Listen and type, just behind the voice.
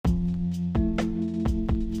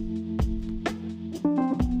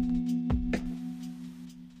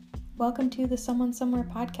Welcome to the Someone Somewhere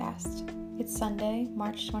podcast. It's Sunday,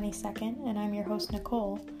 March 22nd, and I'm your host,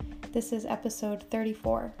 Nicole. This is episode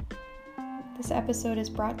 34. This episode is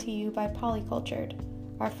brought to you by Polycultured,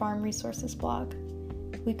 our farm resources blog.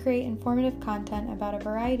 We create informative content about a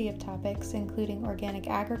variety of topics, including organic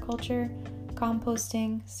agriculture,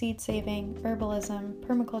 composting, seed saving, herbalism,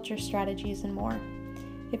 permaculture strategies, and more.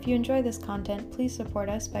 If you enjoy this content, please support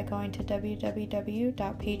us by going to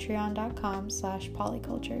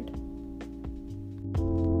www.patreon.com/polycultured.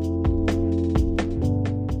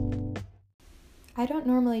 I don't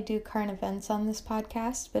normally do current events on this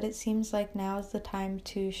podcast, but it seems like now is the time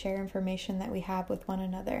to share information that we have with one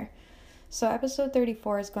another. So episode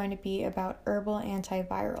 34 is going to be about herbal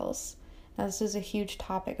antivirals. Now this is a huge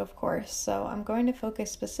topic, of course, so I'm going to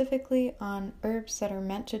focus specifically on herbs that are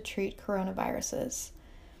meant to treat coronaviruses.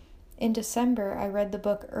 In December, I read the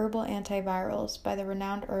book Herbal Antivirals by the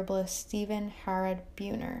renowned herbalist Stephen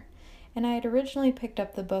Buhner. And I had originally picked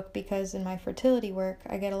up the book because in my fertility work,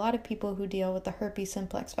 I get a lot of people who deal with the herpes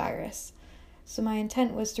simplex virus. So my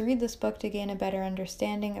intent was to read this book to gain a better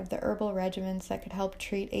understanding of the herbal regimens that could help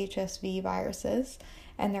treat HSV viruses,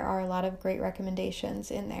 and there are a lot of great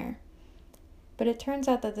recommendations in there. But it turns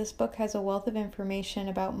out that this book has a wealth of information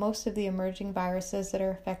about most of the emerging viruses that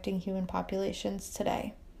are affecting human populations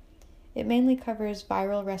today. It mainly covers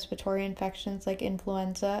viral respiratory infections like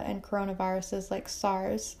influenza and coronaviruses like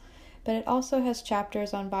SARS, but it also has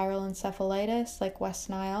chapters on viral encephalitis like West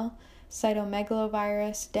Nile,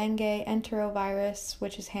 cytomegalovirus, dengue, enterovirus,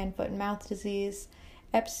 which is hand, foot, and mouth disease,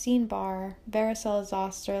 Epstein-Barr, varicella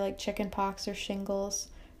zoster like chickenpox or shingles,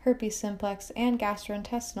 herpes simplex, and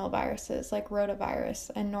gastrointestinal viruses like rotavirus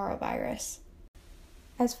and norovirus.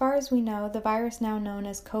 As far as we know, the virus now known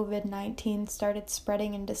as COVID-19 started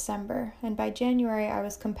spreading in December, and by January I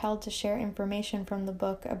was compelled to share information from the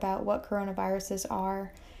book about what coronaviruses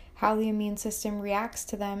are, how the immune system reacts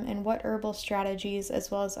to them, and what herbal strategies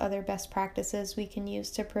as well as other best practices we can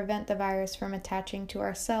use to prevent the virus from attaching to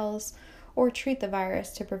our cells or treat the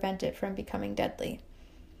virus to prevent it from becoming deadly.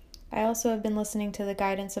 I also have been listening to the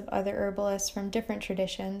guidance of other herbalists from different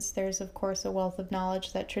traditions. There's, of course, a wealth of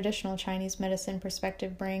knowledge that traditional Chinese medicine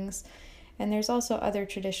perspective brings, and there's also other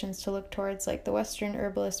traditions to look towards, like the Western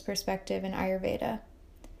herbalist perspective and Ayurveda.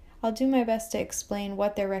 I'll do my best to explain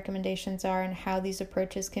what their recommendations are and how these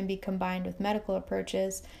approaches can be combined with medical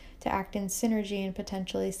approaches to act in synergy and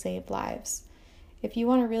potentially save lives. If you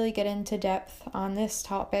want to really get into depth on this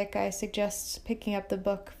topic, I suggest picking up the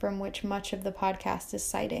book from which much of the podcast is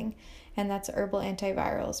citing, and that's Herbal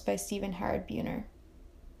Antivirals by Stephen Buhner.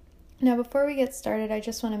 Now, before we get started, I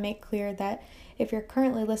just want to make clear that if you're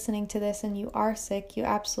currently listening to this and you are sick, you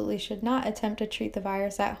absolutely should not attempt to treat the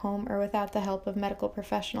virus at home or without the help of medical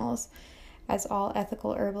professionals. As all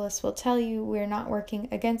ethical herbalists will tell you, we are not working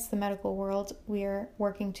against the medical world, we are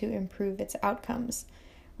working to improve its outcomes.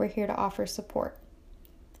 We're here to offer support.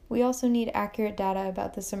 We also need accurate data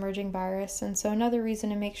about this emerging virus, and so another reason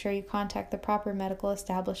to make sure you contact the proper medical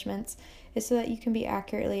establishments is so that you can be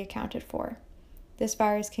accurately accounted for. This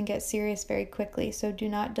virus can get serious very quickly, so do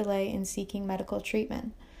not delay in seeking medical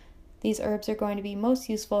treatment. These herbs are going to be most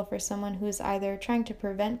useful for someone who is either trying to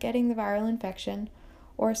prevent getting the viral infection,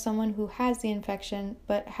 or someone who has the infection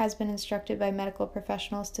but has been instructed by medical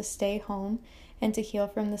professionals to stay home and to heal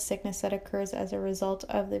from the sickness that occurs as a result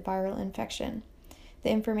of the viral infection.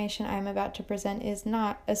 The information I am about to present is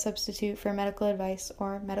not a substitute for medical advice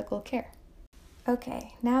or medical care.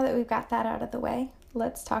 Okay, now that we've got that out of the way,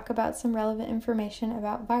 let's talk about some relevant information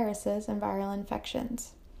about viruses and viral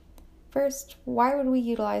infections. First, why would we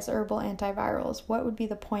utilize herbal antivirals? What would be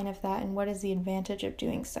the point of that, and what is the advantage of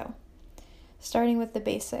doing so? Starting with the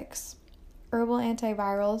basics. Herbal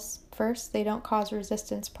antivirals, first, they don't cause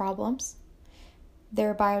resistance problems.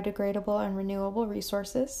 They're biodegradable and renewable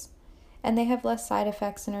resources, and they have less side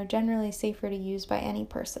effects and are generally safer to use by any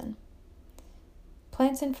person.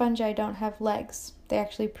 Plants and fungi don't have legs. They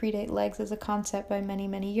actually predate legs as a concept by many,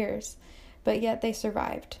 many years, but yet they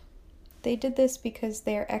survived. They did this because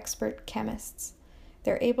they are expert chemists.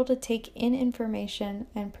 They're able to take in information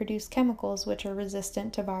and produce chemicals which are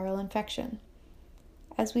resistant to viral infection.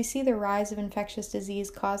 As we see the rise of infectious disease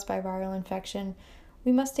caused by viral infection,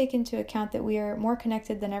 we must take into account that we are more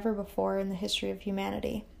connected than ever before in the history of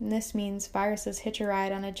humanity, and this means viruses hitch a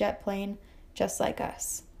ride on a jet plane just like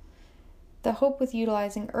us. The hope with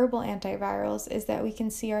utilizing herbal antivirals is that we can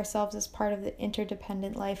see ourselves as part of the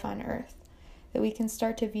interdependent life on Earth, that we can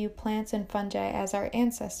start to view plants and fungi as our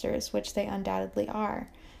ancestors, which they undoubtedly are,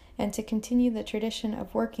 and to continue the tradition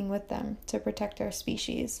of working with them to protect our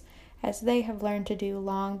species, as they have learned to do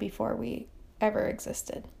long before we ever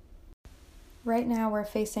existed. Right now, we're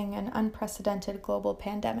facing an unprecedented global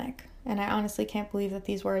pandemic, and I honestly can't believe that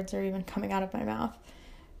these words are even coming out of my mouth.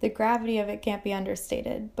 The gravity of it can't be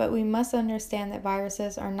understated, but we must understand that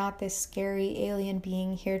viruses are not this scary alien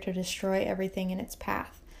being here to destroy everything in its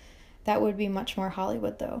path. That would be much more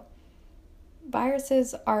Hollywood, though.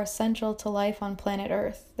 Viruses are essential to life on planet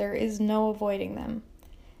Earth. There is no avoiding them.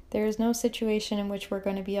 There is no situation in which we're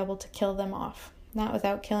going to be able to kill them off, not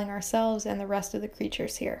without killing ourselves and the rest of the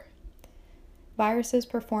creatures here. Viruses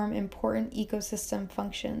perform important ecosystem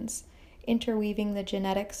functions, interweaving the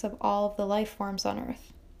genetics of all of the life forms on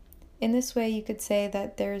Earth. In this way, you could say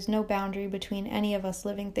that there is no boundary between any of us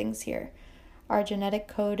living things here. Our genetic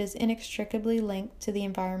code is inextricably linked to the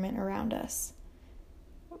environment around us.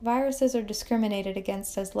 Viruses are discriminated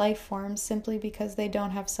against as life forms simply because they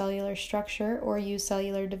don't have cellular structure or use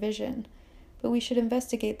cellular division, but we should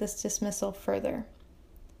investigate this dismissal further.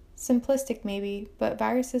 Simplistic maybe, but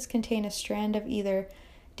viruses contain a strand of either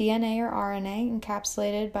DNA or RNA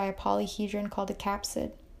encapsulated by a polyhedron called a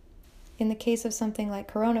capsid. In the case of something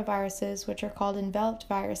like coronaviruses, which are called enveloped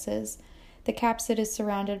viruses, the capsid is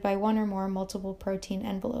surrounded by one or more multiple protein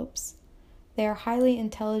envelopes. They are highly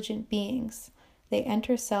intelligent beings. They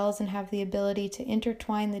enter cells and have the ability to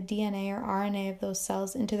intertwine the DNA or RNA of those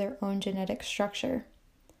cells into their own genetic structure.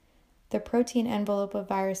 The protein envelope of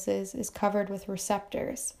viruses is covered with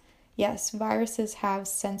receptors. Yes, viruses have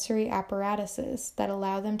sensory apparatuses that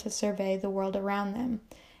allow them to survey the world around them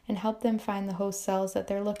and help them find the host cells that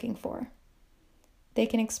they're looking for. They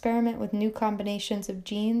can experiment with new combinations of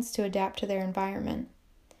genes to adapt to their environment.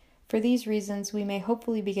 For these reasons, we may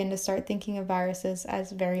hopefully begin to start thinking of viruses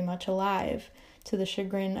as very much alive, to the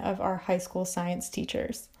chagrin of our high school science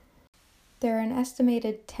teachers. There are an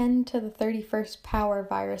estimated 10 to the 31st power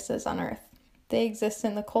viruses on Earth. They exist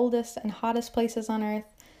in the coldest and hottest places on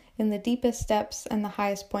Earth, in the deepest depths and the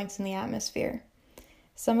highest points in the atmosphere.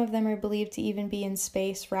 Some of them are believed to even be in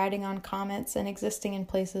space, riding on comets, and existing in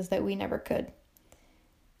places that we never could.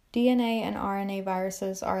 DNA and RNA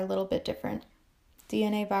viruses are a little bit different.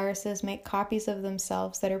 DNA viruses make copies of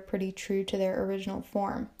themselves that are pretty true to their original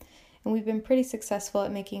form, and we've been pretty successful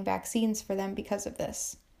at making vaccines for them because of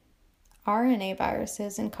this. RNA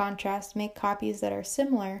viruses, in contrast, make copies that are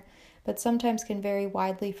similar, but sometimes can vary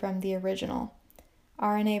widely from the original.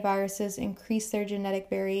 RNA viruses increase their genetic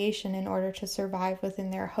variation in order to survive within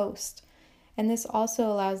their host, and this also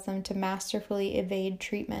allows them to masterfully evade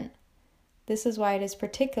treatment. This is why it is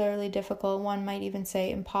particularly difficult, one might even say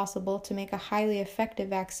impossible, to make a highly effective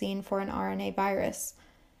vaccine for an RNA virus.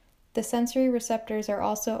 The sensory receptors are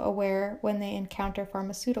also aware when they encounter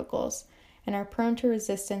pharmaceuticals and are prone to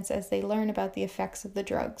resistance as they learn about the effects of the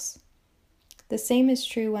drugs. The same is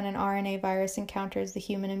true when an RNA virus encounters the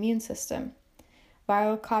human immune system.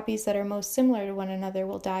 Viral copies that are most similar to one another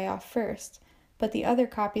will die off first, but the other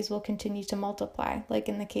copies will continue to multiply, like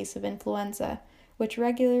in the case of influenza, which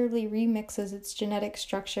regularly remixes its genetic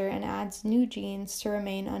structure and adds new genes to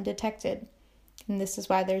remain undetected. And this is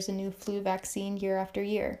why there's a new flu vaccine year after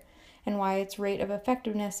year, and why its rate of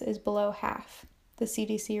effectiveness is below half. The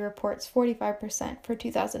CDC reports 45% for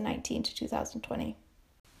 2019 to 2020.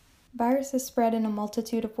 Viruses spread in a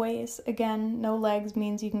multitude of ways. Again, no legs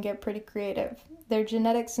means you can get pretty creative. Their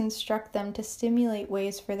genetics instruct them to stimulate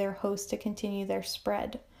ways for their host to continue their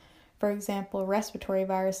spread. For example, respiratory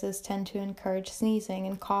viruses tend to encourage sneezing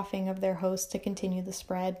and coughing of their host to continue the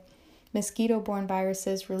spread. Mosquito-borne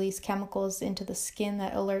viruses release chemicals into the skin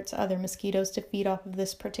that alerts other mosquitoes to feed off of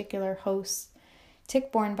this particular host.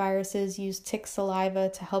 Tick-borne viruses use tick saliva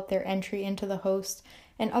to help their entry into the host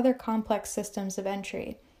and other complex systems of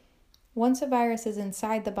entry. Once a virus is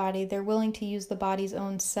inside the body, they're willing to use the body's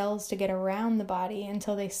own cells to get around the body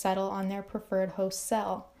until they settle on their preferred host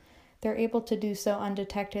cell. They're able to do so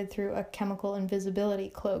undetected through a chemical invisibility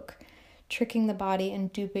cloak, tricking the body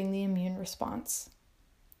and duping the immune response.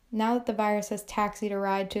 Now that the virus has taxied a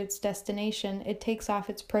ride to its destination, it takes off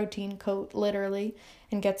its protein coat, literally,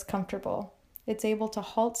 and gets comfortable. It's able to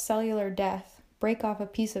halt cellular death, break off a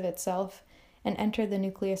piece of itself, and enter the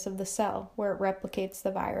nucleus of the cell, where it replicates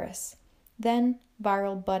the virus. Then,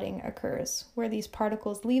 viral budding occurs, where these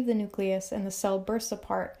particles leave the nucleus and the cell bursts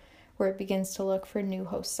apart, where it begins to look for new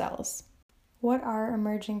host cells. What are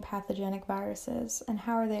emerging pathogenic viruses, and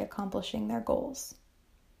how are they accomplishing their goals?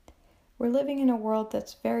 We're living in a world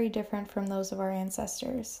that's very different from those of our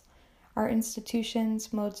ancestors. Our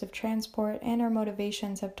institutions, modes of transport, and our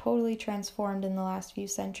motivations have totally transformed in the last few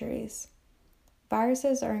centuries.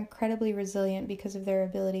 Viruses are incredibly resilient because of their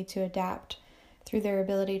ability to adapt, through their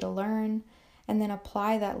ability to learn, and then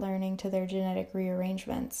apply that learning to their genetic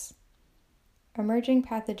rearrangements. Emerging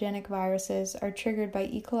pathogenic viruses are triggered by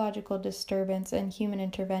ecological disturbance and human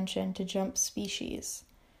intervention to jump species.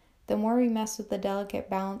 The more we mess with the delicate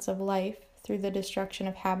balance of life through the destruction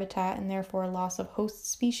of habitat and therefore loss of host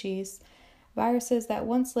species, viruses that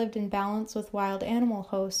once lived in balance with wild animal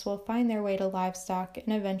hosts will find their way to livestock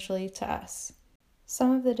and eventually to us.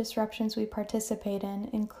 Some of the disruptions we participate in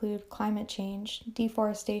include climate change,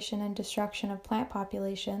 deforestation and destruction of plant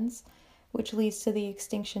populations, which leads to the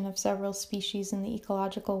extinction of several species in the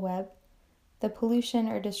ecological web, the pollution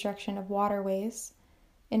or destruction of waterways,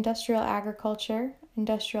 industrial agriculture,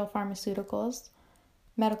 industrial pharmaceuticals,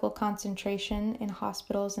 medical concentration in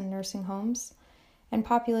hospitals and nursing homes, and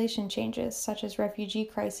population changes such as refugee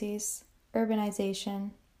crises,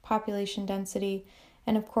 urbanization, population density,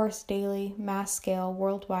 and of course daily, mass-scale,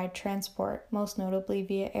 worldwide transport, most notably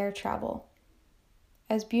via air travel.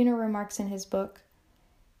 As Buhner remarks in his book,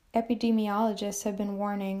 epidemiologists have been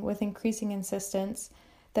warning with increasing insistence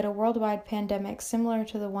that a worldwide pandemic similar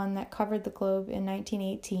to the one that covered the globe in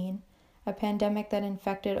 1918, a pandemic that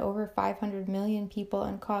infected over 500 million people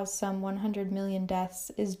and caused some 100 million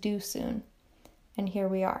deaths, is due soon. And here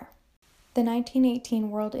we are. The 1918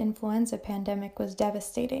 world influenza pandemic was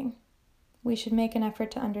devastating. We should make an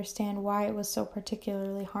effort to understand why it was so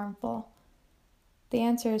particularly harmful. The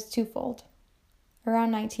answer is twofold.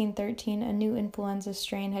 Around 1913, a new influenza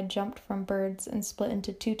strain had jumped from birds and split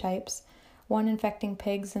into two types, one infecting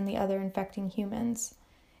pigs and the other infecting humans.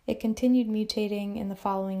 It continued mutating in the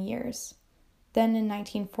following years. Then in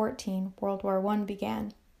 1914, World War I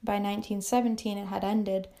began. By 1917, it had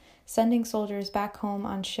ended, sending soldiers back home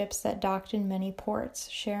on ships that docked in many ports,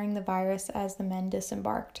 sharing the virus as the men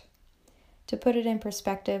disembarked. To put it in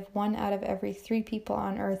perspective, 1 out of every 3 people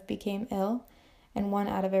on Earth became ill, and 1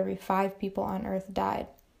 out of every 5 people on Earth died.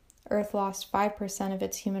 Earth lost 5% of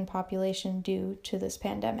its human population due to this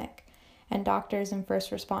pandemic, and doctors and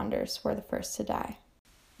first responders were the first to die.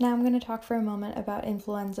 Now I'm going to talk for a moment about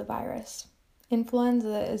influenza virus.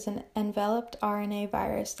 Influenza is an enveloped RNA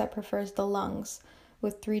virus that prefers the lungs,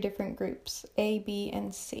 with 3 different groups, A, B,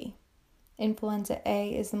 and C. Influenza A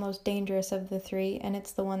is the most dangerous of the 3, and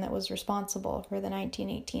it's the one that was responsible for the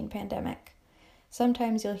 1918 pandemic.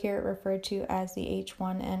 Sometimes you'll hear it referred to as the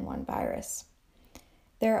H1N1 virus.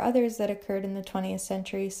 There are others that occurred in the 20th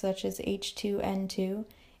century, such as H2N2,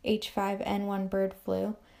 H5N1 bird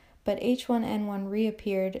flu, but H1N1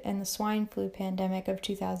 reappeared in the swine flu pandemic of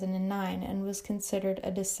 2009 and was considered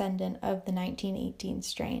a descendant of the 1918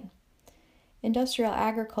 strain. Industrial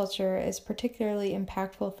agriculture is particularly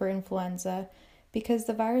impactful for influenza because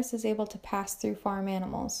the virus is able to pass through farm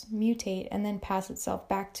animals, mutate, and then pass itself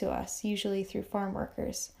back to us, usually through farm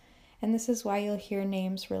workers. And this is why you'll hear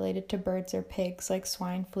names related to birds or pigs like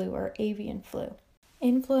swine flu or avian flu.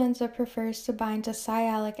 Influenza prefers to bind to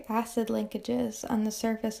sialic acid linkages on the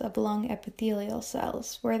surface of lung epithelial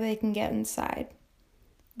cells, where they can get inside.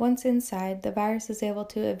 Once inside, the virus is able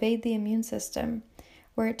to evade the immune system,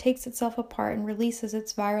 where it takes itself apart and releases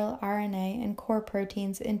its viral RNA and core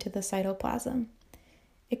proteins into the cytoplasm.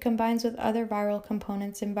 It combines with other viral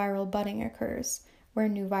components and viral budding occurs, where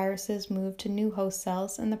new viruses move to new host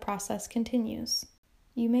cells and the process continues.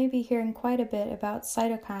 You may be hearing quite a bit about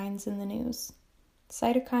cytokines in the news.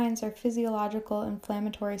 Cytokines are physiological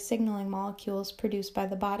inflammatory signaling molecules produced by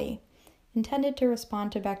the body, intended to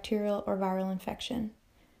respond to bacterial or viral infection.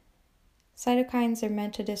 Cytokines are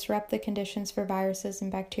meant to disrupt the conditions for viruses and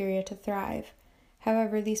bacteria to thrive.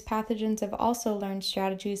 However, these pathogens have also learned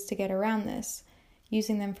strategies to get around this,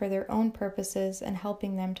 using them for their own purposes and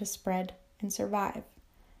helping them to spread and survive.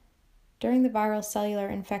 During the viral cellular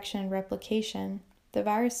infection and replication, the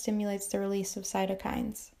virus stimulates the release of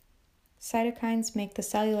cytokines. Cytokines make the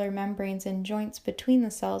cellular membranes and joints between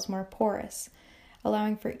the cells more porous,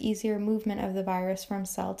 allowing for easier movement of the virus from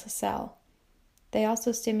cell to cell. They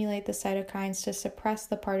also stimulate the cytokines to suppress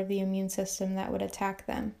the part of the immune system that would attack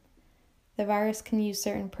them. The virus can use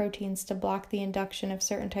certain proteins to block the induction of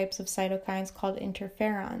certain types of cytokines called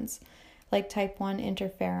interferons, like type 1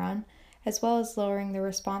 interferon, as well as lowering the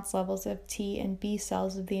response levels of T and B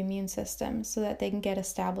cells of the immune system so that they can get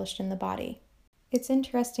established in the body. It's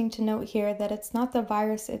interesting to note here that it's not the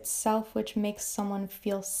virus itself which makes someone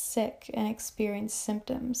feel sick and experience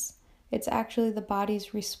symptoms. It's actually the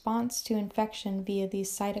body's response to infection via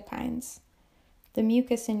these cytokines. The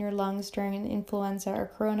mucus in your lungs during an influenza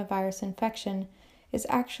or coronavirus infection is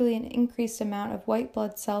actually an increased amount of white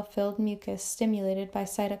blood cell-filled mucus stimulated by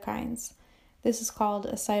cytokines. This is called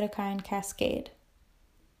a cytokine cascade.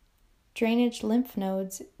 Drainage lymph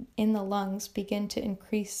nodes in the lungs begin to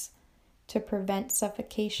increase to prevent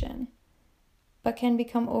suffocation, but can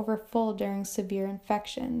become overfull during severe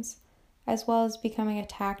infections. as well as becoming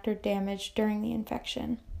attacked or damaged during the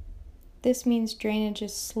infection. This means drainage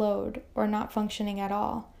is slowed or not functioning at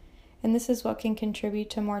all, and this is what can contribute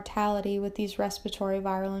to mortality with these respiratory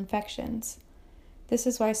viral infections. This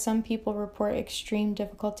is why some people report extreme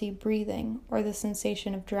difficulty breathing or the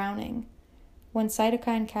sensation of drowning. When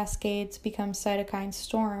cytokine cascades become cytokine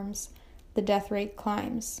storms, the death rate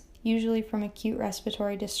climbs, usually from acute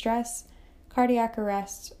respiratory distress, cardiac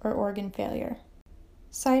arrest, or organ failure.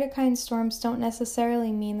 Cytokine storms don't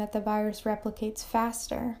necessarily mean that the virus replicates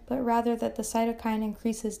faster, but rather that the cytokine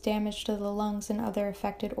increases damage to the lungs and other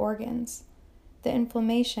affected organs. The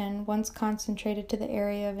inflammation, once concentrated to the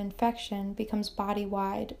area of infection, becomes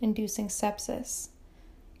body-wide, inducing sepsis.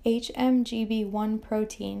 HMGB1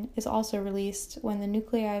 protein is also released when the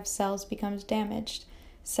nuclei of cells becomes damaged,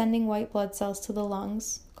 sending white blood cells to the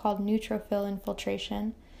lungs, called neutrophil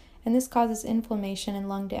infiltration, and this causes inflammation and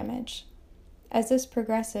lung damage. As this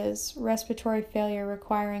progresses, respiratory failure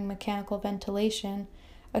requiring mechanical ventilation,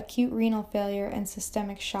 acute renal failure, and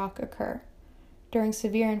systemic shock occur. During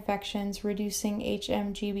severe infections, reducing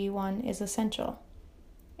HMGB1 is essential.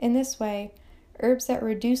 In this way, herbs that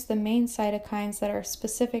reduce the main cytokines that are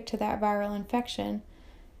specific to that viral infection,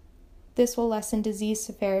 this will lessen disease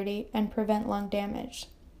severity and prevent lung damage.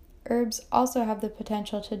 Herbs also have the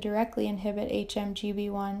potential to directly inhibit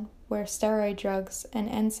HMGB1, where steroid drugs and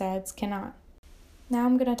NSAIDs cannot. Now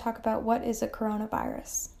I'm going to talk about what is a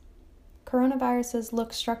coronavirus. Coronaviruses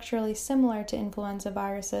look structurally similar to influenza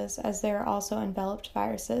viruses as they are also enveloped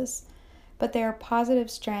viruses, but they are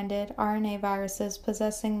positive-stranded RNA viruses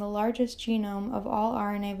possessing the largest genome of all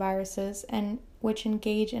RNA viruses and which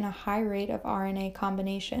engage in a high rate of RNA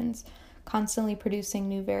combinations, constantly producing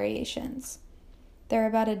new variations. There are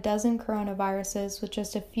about a dozen coronaviruses with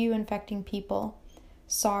just a few infecting people.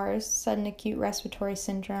 SARS, sudden acute respiratory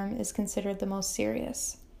syndrome, is considered the most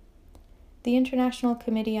serious. The International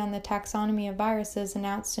Committee on the Taxonomy of Viruses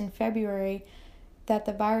announced in February that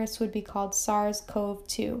the virus would be called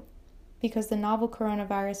SARS-CoV-2 because the novel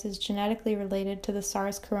coronavirus is genetically related to the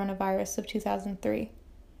SARS coronavirus of 2003.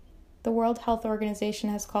 The World Health Organization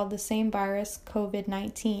has called the same virus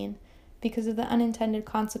COVID-19 because of the unintended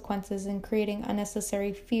consequences in creating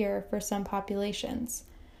unnecessary fear for some populations.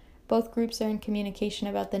 Both groups are in communication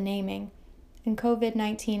about the naming, and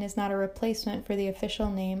COVID-19 is not a replacement for the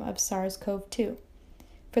official name of SARS-CoV-2.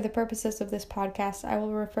 For the purposes of this podcast, I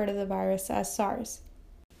will refer to the virus as SARS.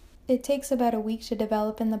 It takes about a week to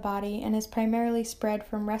develop in the body and is primarily spread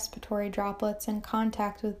from respiratory droplets and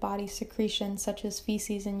contact with body secretions such as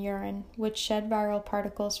feces and urine, which shed viral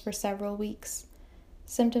particles for several weeks.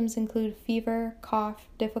 Symptoms include fever, cough,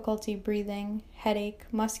 difficulty breathing, headache,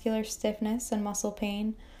 muscular stiffness and muscle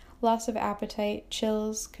pain, loss of appetite,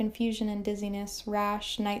 chills, confusion and dizziness,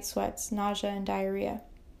 rash, night sweats, nausea, and diarrhea.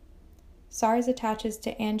 SARS attaches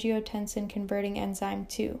to angiotensin-converting enzyme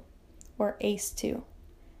 2, or ACE2.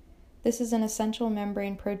 This is an essential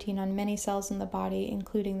membrane protein on many cells in the body,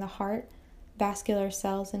 including the heart, vascular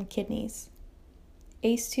cells, and kidneys.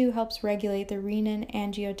 ACE2 helps regulate the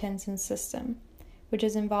renin-angiotensin system, which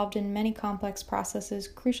is involved in many complex processes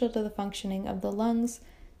crucial to the functioning of the lungs,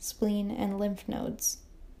 spleen, and lymph nodes.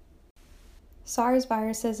 SARS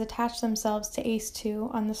viruses attach themselves to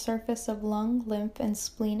ACE2 on the surface of lung, lymph, and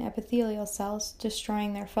spleen epithelial cells,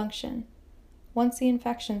 destroying their function. Once the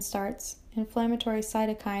infection starts, inflammatory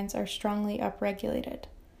cytokines are strongly upregulated.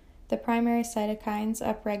 The primary cytokines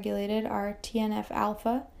upregulated are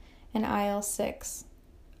TNF-alpha and IL-6.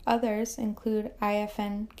 Others include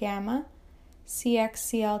IFN-gamma,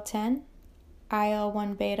 CXCL10,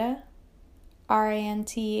 IL-1-beta,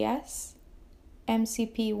 RANTES,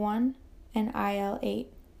 MCP1, and IL-8.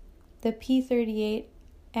 The P38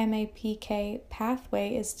 MAPK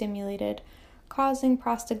pathway is stimulated, causing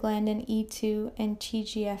prostaglandin E2 and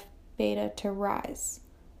TGF-beta to rise.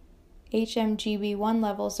 HMGB1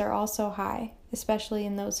 levels are also high, especially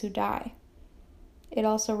in those who die. It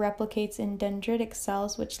also replicates in dendritic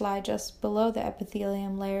cells, which lie just below the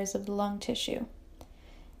epithelium layers of the lung tissue.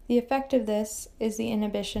 The effect of this is the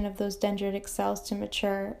inhibition of those dendritic cells to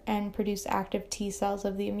mature and produce active T cells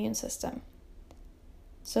of the immune system.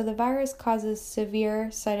 So the virus causes severe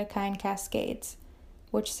cytokine cascades,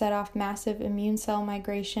 which set off massive immune cell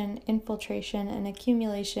migration, infiltration, and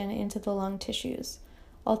accumulation into the lung tissues,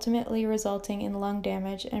 ultimately resulting in lung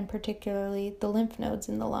damage and particularly the lymph nodes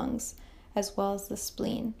in the lungs, as well as the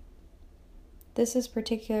spleen. This is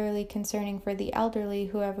particularly concerning for the elderly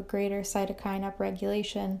who have a greater cytokine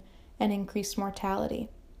upregulation and increased mortality.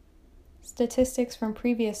 Statistics from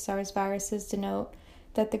previous SARS viruses denote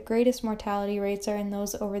that the greatest mortality rates are in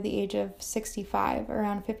those over the age of 65,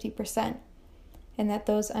 around 50%, and that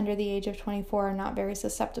those under the age of 24 are not very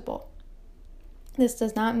susceptible. This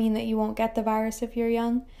does not mean that you won't get the virus if you're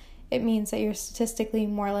young. It means that you're statistically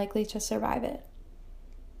more likely to survive it.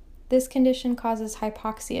 This condition causes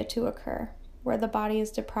hypoxia to occur, where the body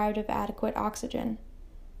is deprived of adequate oxygen.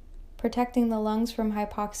 Protecting the lungs from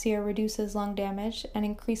hypoxia reduces lung damage and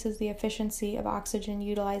increases the efficiency of oxygen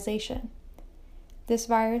utilization. This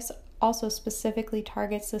virus also specifically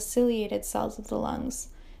targets the ciliated cells of the lungs,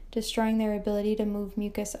 destroying their ability to move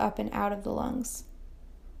mucus up and out of the lungs.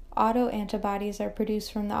 Autoantibodies are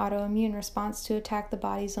produced from the autoimmune response to attack the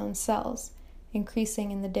body's own cells,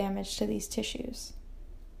 increasing in the damage to these tissues.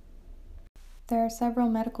 There are several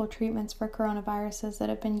medical treatments for coronaviruses that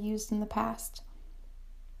have been used in the past.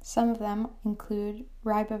 Some of them include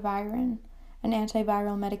ribavirin, an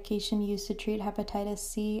antiviral medication used to treat hepatitis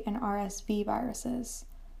C and RSV viruses,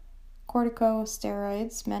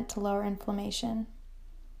 corticosteroids meant to lower inflammation,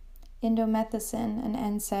 indomethacin, an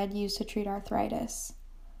NSAID used to treat arthritis,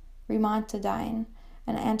 rimantadine,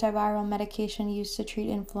 an antiviral medication used to treat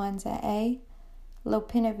influenza A,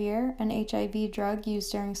 lopinavir, an HIV drug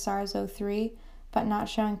used during SARS-CoV-3, but not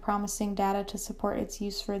showing promising data to support its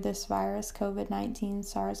use for this virus, COVID-19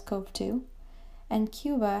 SARS-CoV-2, and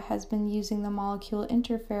Cuba has been using the molecule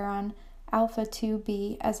interferon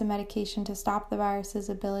alpha-2b as a medication to stop the virus's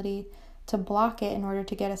ability to block it in order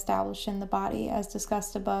to get established in the body, as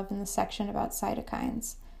discussed above in the section about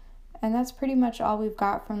cytokines. And that's pretty much all we've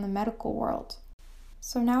got from the medical world.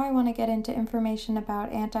 So now I want to get into information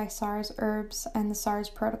about anti-SARS herbs and the SARS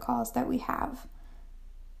protocols that we have.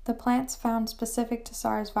 The plants found specific to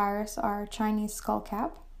SARS virus are Chinese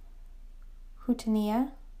skullcap,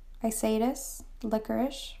 Houttenia, Isatis,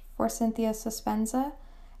 licorice, Forsythia suspensa,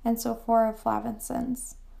 and Sophora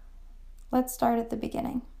flavescens. Let's start at the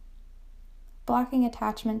beginning. Blocking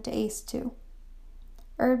attachment to ACE2.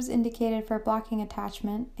 Herbs indicated for blocking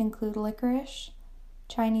attachment include licorice,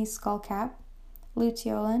 Chinese skullcap,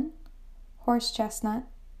 luteolin, horse chestnut,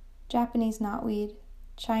 Japanese knotweed,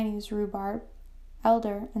 Chinese rhubarb,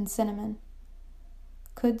 elder, and cinnamon.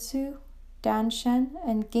 Kudzu, danshen,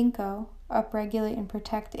 and ginkgo upregulate and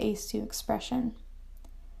protect ACE2 expression.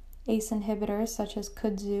 ACE inhibitors such as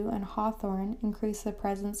kudzu and hawthorn increase the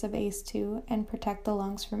presence of ACE2 and protect the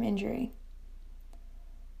lungs from injury.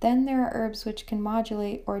 Then there are herbs which can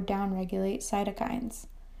modulate or downregulate cytokines.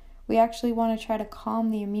 We actually want to try to calm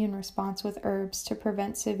the immune response with herbs to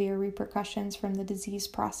prevent severe repercussions from the disease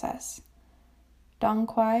process.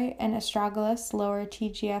 Dongquai and astragalus lower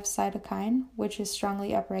TGF cytokine, which is strongly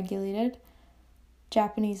upregulated.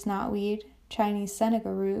 Japanese knotweed, Chinese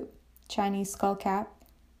seneca root, Chinese skullcap,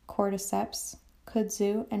 cordyceps,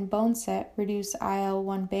 kudzu, and boneset reduce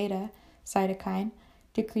IL-1 beta cytokine,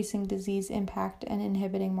 decreasing disease impact and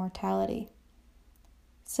inhibiting mortality.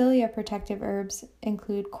 Cilia protective herbs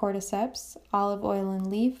include cordyceps, olive oil and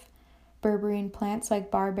leaf, berberine plants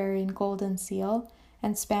like barberry and golden seal,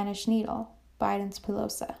 and Spanish needle, Bidens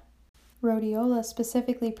pilosa. Rhodiola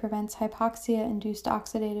specifically prevents hypoxia-induced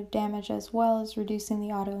oxidative damage as well as reducing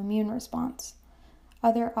the autoimmune response.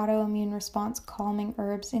 Other autoimmune response calming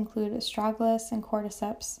herbs include astragalus and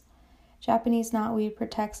cordyceps. Japanese knotweed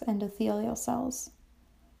protects endothelial cells.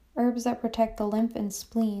 Herbs that protect the lymph and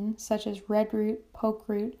spleen, such as red root, poke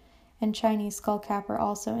root, and Chinese skullcap, are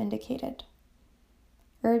also indicated.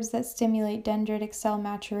 Herbs that stimulate dendritic cell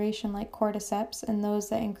maturation like cordyceps and those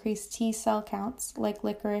that increase T cell counts like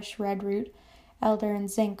licorice, red root, elder,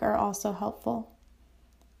 and zinc are also helpful.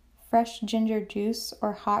 Fresh ginger juice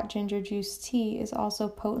or hot ginger juice tea is also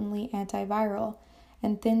potently antiviral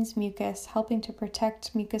and thins mucus, helping to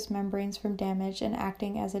protect mucous membranes from damage and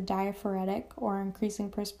acting as a diaphoretic or increasing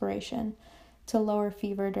perspiration to lower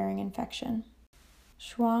fever during infection.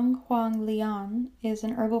 Shuang Huang Lian is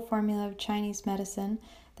an herbal formula of Chinese medicine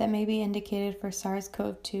that may be indicated for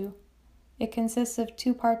SARS-CoV-2. It consists of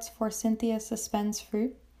 2 parts Forsythia suspens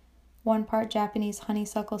fruit, 1 part Japanese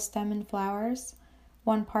honeysuckle stem and flowers,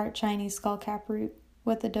 1 part Chinese skullcap root,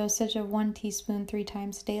 with a dosage of 1 teaspoon 3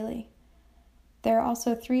 times daily. There are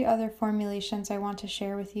also 3 other formulations I want to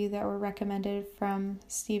share with you that were recommended from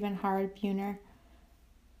Stephen Hard Buhner.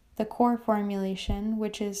 The core formulation,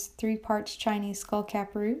 which is 3 parts Chinese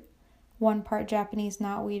skullcap root, 1 part Japanese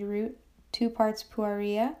knotweed root, 2 parts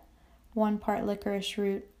pu'eria, 1 part licorice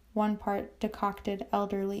root, 1 part decocted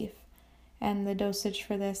elder leaf, and the dosage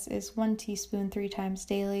for this is 1 teaspoon 3 times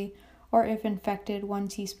daily, or if infected, 1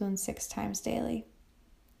 teaspoon 6 times daily.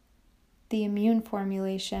 The immune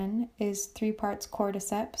formulation is 3 parts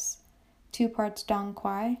cordyceps, 2 parts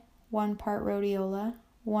dongquai, 1 part rhodiola,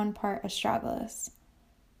 1 part astragalus.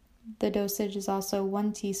 The dosage is also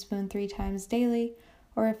 1 teaspoon 3 times daily,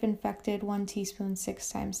 or if infected, 1 teaspoon 6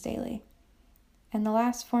 times daily. And the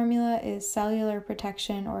last formula is cellular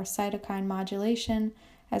protection or cytokine modulation,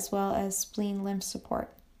 as well as spleen lymph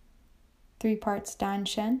support. 3 parts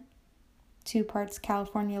Danshen, 2 parts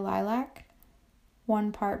California lilac,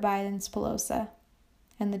 1 part Biden spilosa.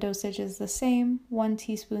 And the dosage is the same, 1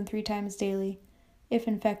 teaspoon 3 times daily. If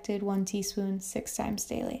infected, 1 teaspoon 6 times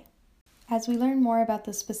daily. As we learn more about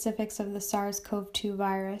the specifics of the SARS-CoV-2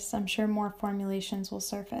 virus, I'm sure more formulations will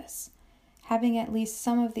surface. Having at least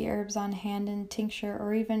some of the herbs on hand in tincture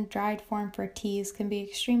or even dried form for teas can be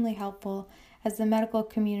extremely helpful, as the medical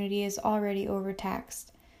community is already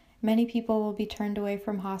overtaxed. Many people will be turned away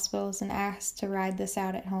from hospitals and asked to ride this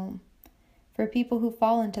out at home. For people who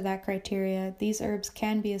fall into that criteria, these herbs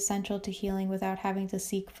can be essential to healing without having to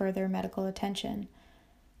seek further medical attention.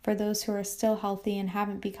 For those who are still healthy and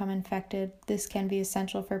haven't become infected, this can be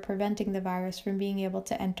essential for preventing the virus from being able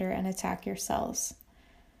to enter and attack your cells.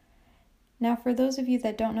 Now, for those of you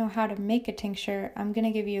that don't know how to make a tincture, I'm going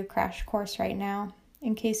to give you a crash course right now,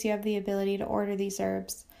 in case you have the ability to order these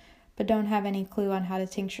herbs, but don't have any clue on how to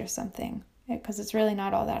tincture something, because it's really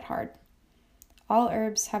not all that hard. All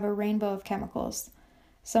herbs have a rainbow of chemicals.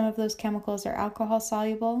 Some of those chemicals are alcohol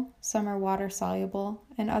soluble, some are water soluble,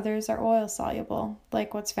 and others are oil soluble,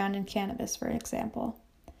 like what's found in cannabis, for example.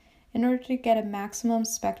 In order to get a maximum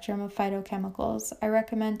spectrum of phytochemicals, I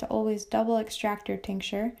recommend to always double extract your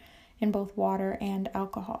tincture in both water and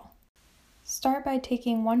alcohol. Start by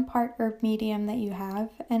taking 1 part herb medium that you have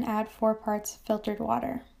and add 4 parts filtered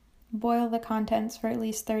water. Boil the contents for at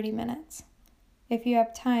least 30 minutes. If you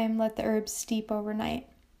have time, let the herbs steep overnight.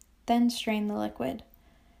 Then strain the liquid.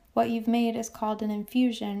 What you've made is called an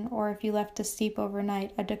infusion, or if you left to steep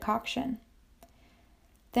overnight, a decoction.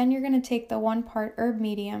 Then you're going to take the 1 part herb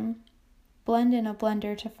medium, blend in a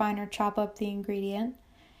blender to fine or chop up the ingredient,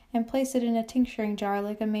 and place it in a tincturing jar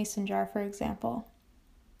like a mason jar, for example.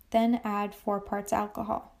 Then add 4 parts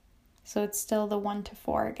alcohol, so it's still the 1 to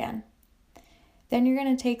 4 again. Then you're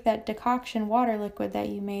going to take that decoction water liquid that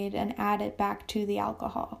you made and add it back to the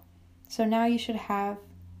alcohol. So now you should have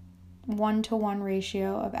 1-to-1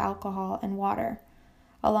 ratio of alcohol and water,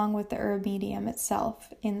 along with the herb medium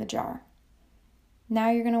itself in the jar. Now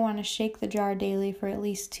you're going to want to shake the jar daily for at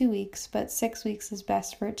least 2 weeks, but 6 weeks is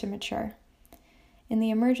best for it to mature. In the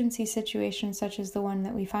emergency situation such as the one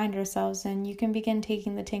that we find ourselves in, you can begin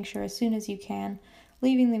taking the tincture as soon as you can,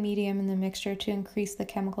 leaving the medium in the mixture to increase the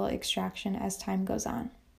chemical extraction as time goes on.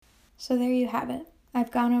 So there you have it. I've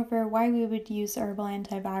gone over why we would use herbal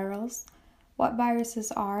antivirals, what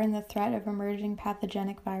viruses are and the threat of emerging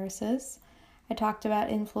pathogenic viruses. I talked about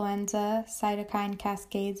influenza, cytokine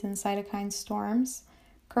cascades and cytokine storms,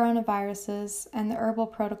 coronaviruses, and the herbal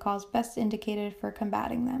protocols best indicated for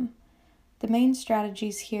combating them. The main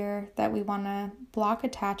strategies here that we want to block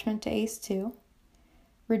attachment to ACE2,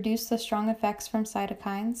 reduce the strong effects from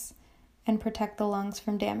cytokines, and protect the lungs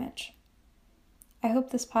from damage. I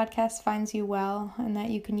hope this podcast finds you well and that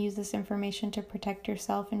you can use this information to protect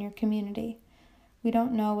yourself and your community. We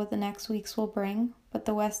don't know what the next weeks will bring, but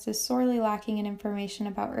the West is sorely lacking in information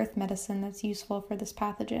about earth medicine that's useful for this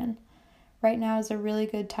pathogen. Right now is a really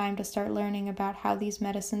good time to start learning about how these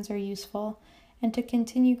medicines are useful and to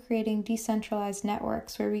continue creating decentralized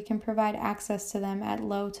networks where we can provide access to them at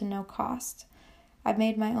low to no cost. I've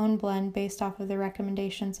made my own blend based off of the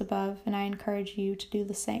recommendations above, and I encourage you to do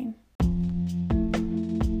the same.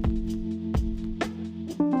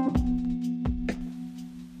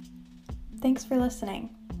 Thanks for listening.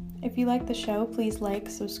 If you like the show, please like,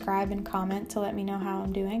 subscribe, and comment to let me know how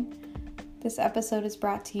I'm doing. This episode is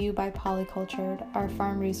brought to you by Polycultured, our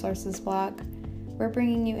farm resources blog. We're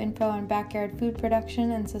bringing you info on backyard food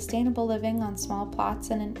production and sustainable living on small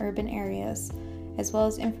plots and in urban areas, as well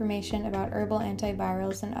as information about herbal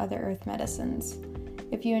antivirals and other earth medicines.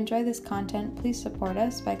 If you enjoy this content, please support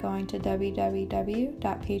us by going to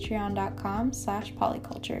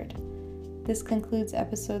www.patreon.com/polycultured. This concludes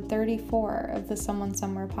episode 34 of the Someone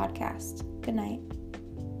Somewhere podcast. Good night.